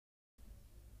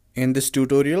In this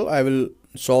tutorial, I will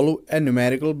solve a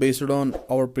numerical based on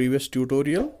our previous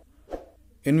tutorial,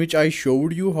 in which I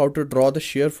showed you how to draw the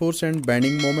shear force and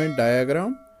bending moment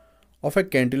diagram of a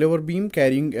cantilever beam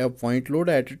carrying a point load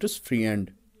at its free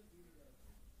end.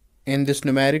 In this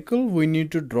numerical, we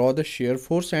need to draw the shear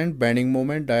force and bending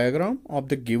moment diagram of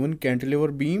the given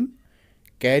cantilever beam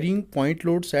carrying point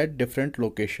loads at different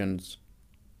locations.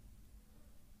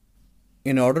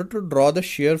 In order to draw the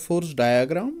shear force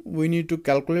diagram, we need to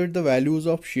calculate the values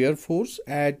of shear force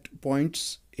at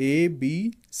points A,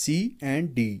 B, C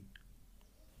and D.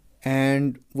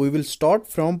 And we will start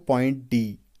from point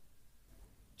D.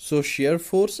 So shear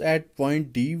force at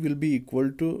point D will be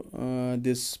equal to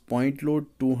this point load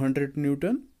 200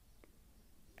 Newton,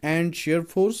 and shear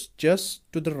force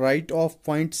just to the right of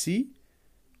point C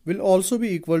will also be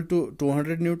equal to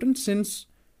 200 Newton, since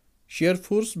shear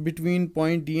force between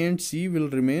point D and C will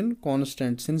remain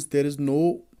constant since there is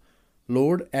no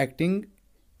load acting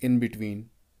in between.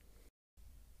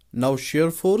 Now shear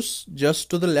force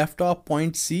just to the left of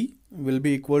point C will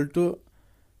be equal to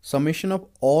summation of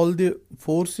all the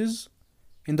forces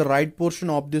in the right portion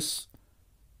of this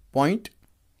point,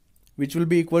 which will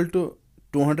be equal to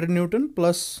 200 Newton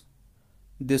plus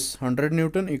this 100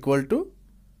 Newton equal to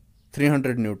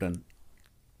 300 Newton.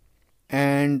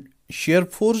 And shear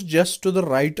force just to the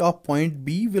right of point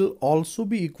B will also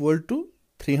be equal to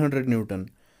 300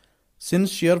 Newton. Since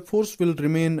shear force will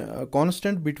remain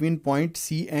constant between point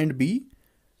C and B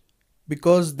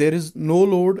because there is no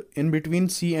load in between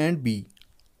C and B.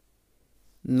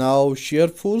 Now shear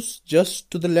force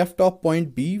just to the left of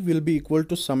point B will be equal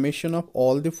to summation of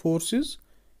all the forces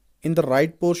in the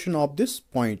right portion of this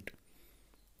point,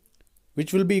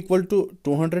 which will be equal to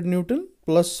 200 Newton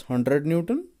plus 100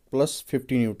 Newton plus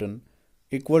 50 Newton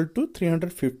equal to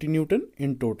 350 Newton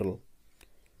in total.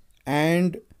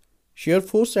 And shear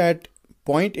force at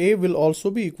point A will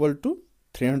also be equal to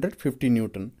 350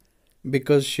 Newton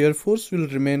because shear force will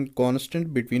remain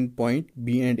constant between point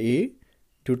B and A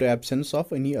due to absence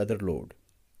of any other load.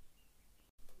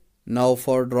 Now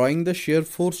for drawing the shear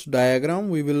force diagram,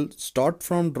 we will start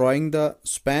from drawing the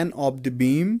span of the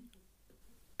beam.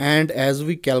 And as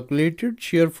we calculated,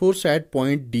 shear force at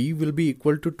point D will be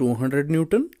equal to 200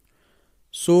 Newton.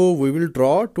 So we will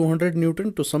draw 200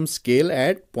 Newton to some scale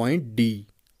at point D.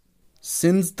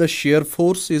 Since the shear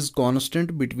force is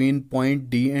constant between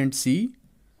point D and C,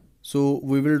 so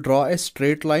we will draw a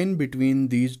straight line between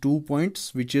these 2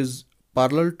 points which is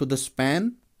parallel to the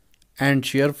span, and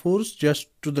shear force just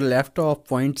to the left of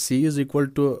point C is equal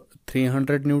to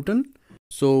 300 Newton.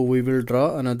 So we will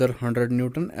draw another 100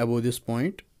 Newton above this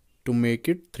point to make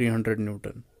it 300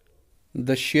 Newton.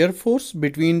 The shear force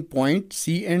between point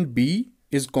C and B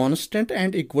is constant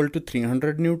and equal to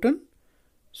 300 Newton.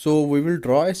 So we will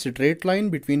draw a straight line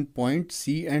between point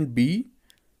C and B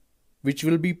which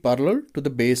will be parallel to the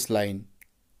base line.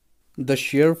 The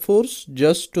shear force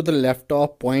just to the left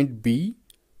of point B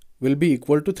will be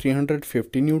equal to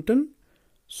 350 Newton.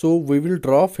 So we will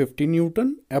draw 50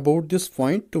 Newton about this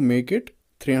point to make it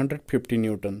 350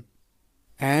 Newton.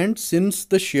 And since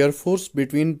the shear force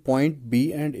between point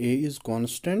B and A is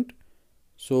constant,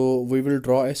 so we will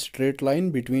draw a straight line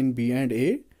between B and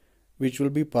A which will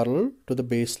be parallel to the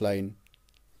base line.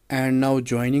 And now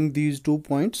joining these 2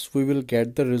 points, we will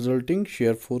get the resulting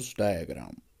shear force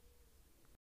diagram.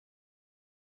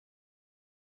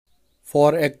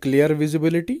 For a clear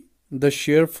visibility, the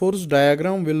shear force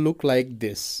diagram will look like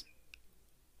this.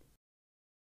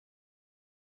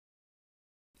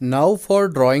 Now for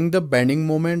drawing the bending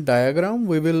moment diagram,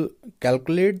 we will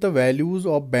calculate the values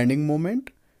of bending moment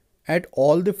at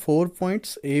all the 4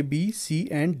 points A, B, C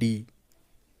and D.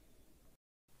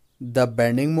 The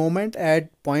bending moment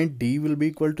at point D will be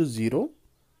equal to 0,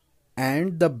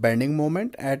 and the bending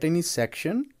moment at any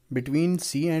section between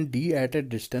C and D at a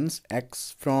distance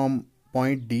x from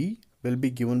point D will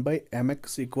be given by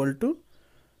mx equal to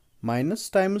minus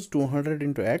times 200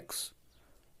 into x,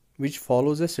 which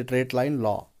follows a straight line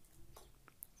law,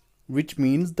 which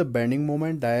means the bending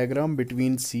moment diagram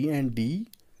between C and D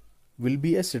will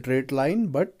be a straight line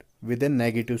but with a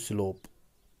negative slope.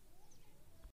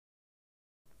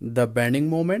 The bending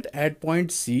moment at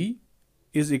point C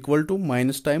is equal to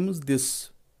minus times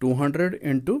this 200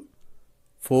 into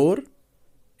 4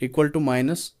 equal to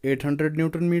minus 800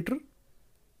 Newton meter,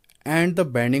 and the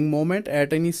bending moment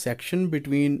at any section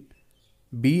between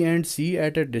B and C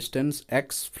at a distance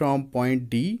x from point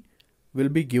D will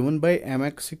be given by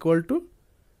mx equal to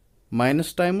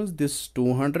minus times this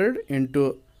 200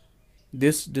 into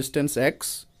this distance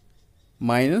x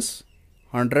minus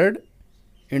 100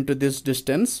 into this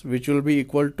distance, which will be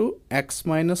equal to x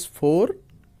minus 4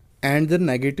 And the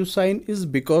negative sign is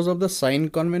because of the sign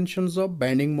conventions of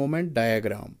bending moment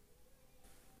diagram.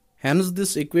 Hence,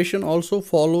 this equation also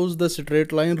follows the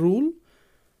straight line rule,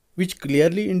 which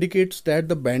clearly indicates that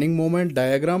the bending moment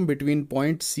diagram between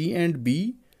point C and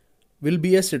B will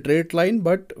be a straight line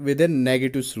but with a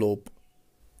negative slope.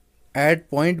 At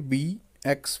point B,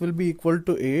 x will be equal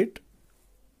to 8.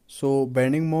 So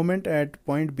bending moment at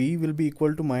point B will be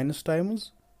equal to minus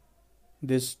times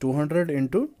this 200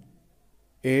 into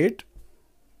 8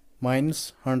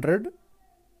 minus 100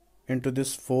 into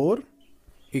this 4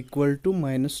 equal to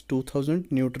minus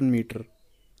 2000 Newton meter.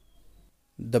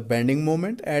 The bending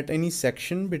moment at any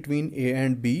section between A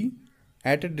and B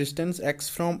at a distance x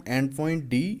from endpoint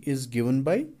D is given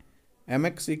by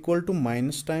mx equal to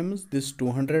minus times this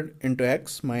 200 into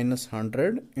x minus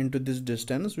 100 into this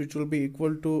distance, which will be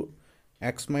equal to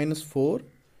x minus 4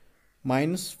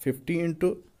 minus 50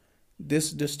 into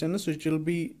this distance, which will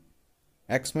be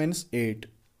x minus 8.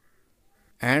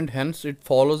 And hence it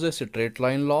follows a straight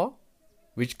line law,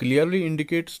 which clearly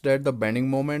indicates that the bending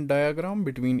moment diagram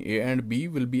between A and B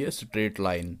will be a straight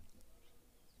line.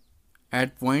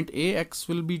 At point A, x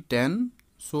will be 10.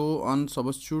 So on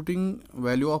substituting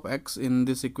value of x in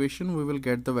this equation, we will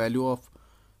get the value of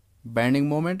bending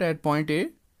moment at point A,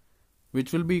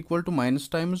 which will be equal to minus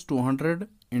times 200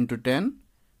 into 10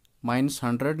 minus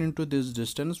 100 into this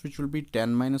distance, which will be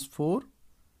 10 minus 4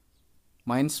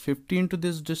 minus 50 into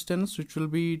this distance, which will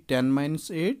be 10 minus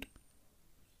 8.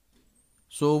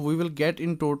 So we will get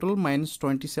in total minus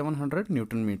 2700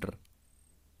 Newton meter.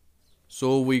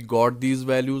 So we got these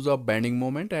values of bending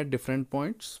moment at different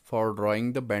points for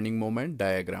drawing the bending moment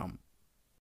diagram.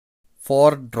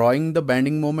 For drawing the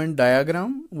bending moment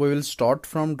diagram, we will start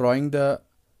from drawing the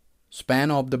span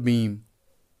of the beam.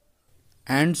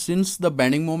 And since the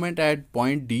bending moment at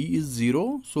point D is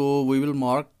 0, so we will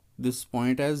mark this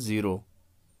point as 0.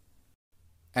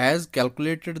 As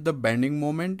calculated, the bending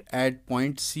moment at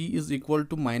point C is equal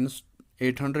to minus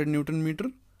 800 Newton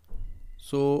meter.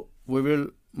 So we will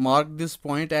mark this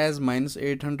point as minus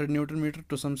 800 Newton meter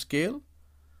to some scale.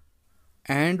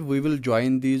 And we will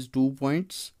join these 2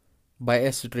 points by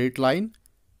a straight line,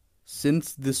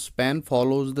 since this span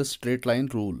follows the straight line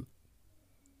rule.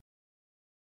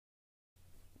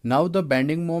 Now the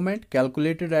bending moment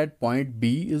calculated at point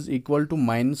B is equal to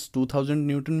minus 2000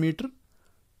 Newton meter.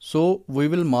 So we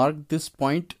will mark this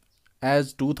point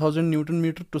as 2000 Newton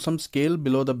meter to some scale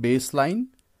below the baseline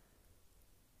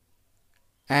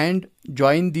and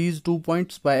join these 2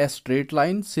 points by a straight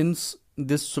line, since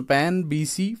this span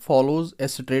BC follows a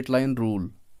straight line rule.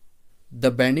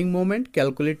 The bending moment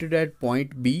calculated at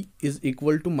point B is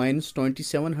equal to minus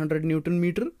 2700 Newton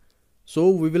meter. So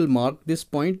we will mark this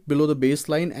point below the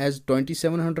baseline as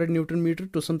 2700 Newton meter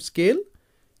to some scale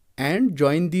and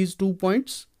join these 2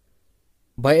 points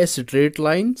by a straight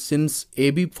line, since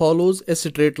AB follows a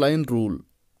straight line rule.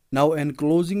 Now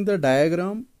enclosing the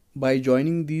diagram by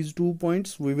joining these 2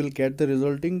 points, we will get the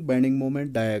resulting bending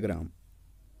moment diagram.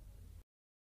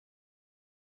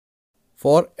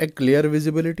 For a clear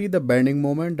visibility, the bending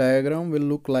moment diagram will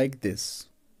look like this.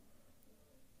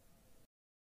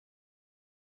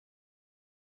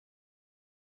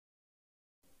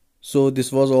 So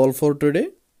this was all for today.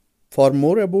 For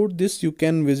more about this, you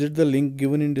can visit the link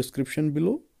given in description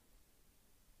below.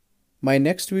 My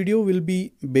next video will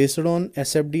be based on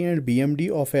SFD and BMD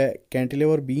of a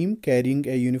cantilever beam carrying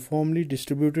a uniformly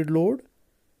distributed load.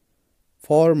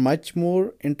 For much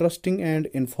more interesting and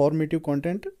informative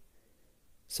content,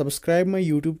 subscribe my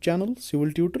YouTube channel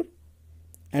Civil Tutor,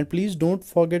 and please don't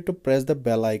forget to press the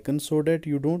bell icon so that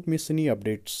you don't miss any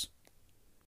updates.